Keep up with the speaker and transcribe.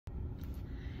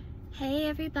Hey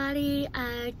everybody,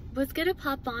 I was gonna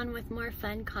pop on with more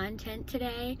fun content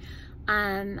today.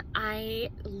 I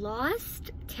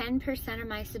lost 10% of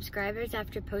my subscribers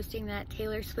after posting that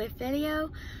Taylor Swift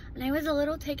video, and I was a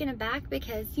little taken aback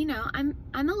because, you know, I'm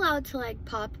allowed to like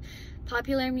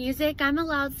popular music. I'm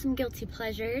allowed some guilty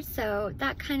pleasures, so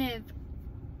that kind of,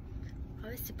 I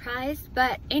was surprised.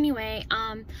 But anyway,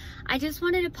 I just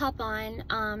wanted to pop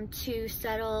on to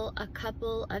settle a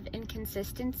couple of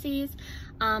inconsistencies.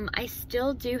 I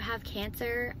still do have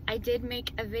cancer. I did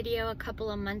make a video a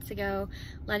couple of months ago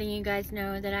letting you guys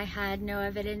know that I had no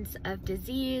evidence of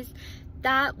disease.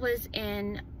 That was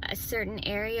in a certain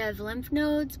area of lymph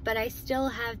nodes, but I still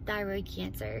have thyroid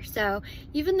cancer. So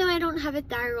even though I don't have a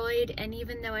thyroid, and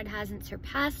even though it hasn't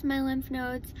surpassed my lymph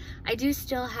nodes, I do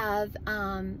still have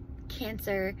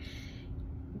cancer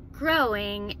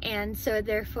growing, and so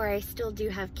therefore I still do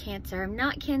have cancer. I'm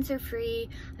not cancer free,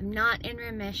 I'm not in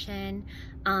remission,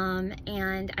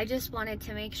 and I just wanted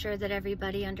to make sure that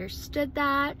everybody understood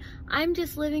that. I'm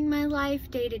just living my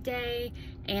life day to day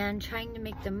and trying to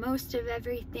make the most of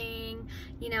everything.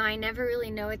 You know, I never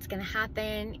really know what's gonna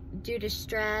happen due to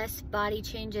stress, body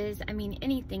changes. I mean,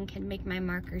 anything can make my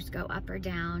markers go up or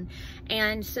down.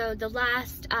 And so the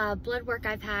last blood work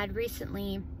I've had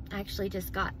recently, I actually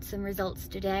just got some results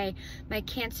today. My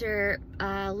cancer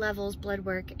levels blood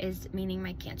work is meaning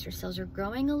my cancer cells are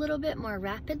growing a little bit more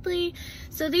rapidly.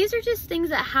 So these are just things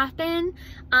that happen.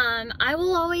 I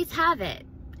will always have it,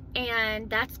 and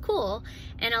that's cool.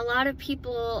 And a lot of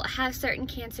people have certain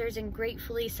cancers, and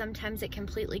gratefully sometimes it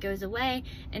completely goes away.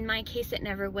 In my case, it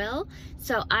never will.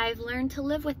 So I've learned to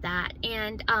live with that.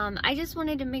 And I just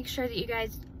wanted to make sure that you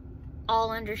guys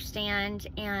all understand.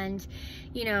 And,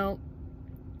 you know,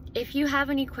 if you have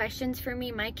any questions for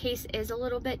me, my case is a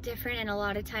little bit different, and a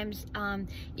lot of times,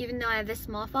 even though I have a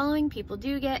small following, people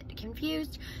do get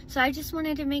confused. So I just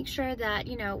wanted to make sure that,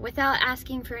 you know, without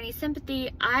asking for any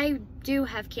sympathy, I do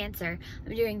have cancer.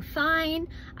 I'm doing fine.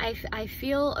 I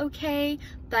feel okay,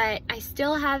 but I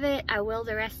still have it. I will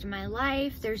the rest of my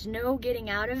life. There's no getting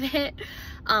out of it.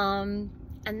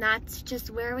 And that's just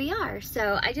where we are.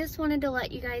 So I just wanted to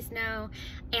let you guys know.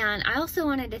 And I also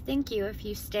wanted to thank you if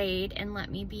you stayed and let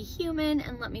me be human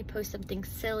and let me post something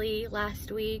silly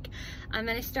last week. I'm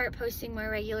gonna start posting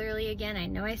more regularly again. I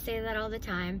know I say that all the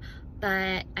time,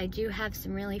 but I do have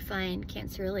some really fun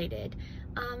cancer related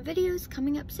videos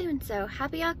coming up soon. So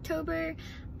happy October,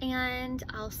 and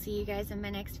I'll see you guys in my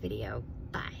next video.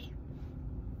 Bye.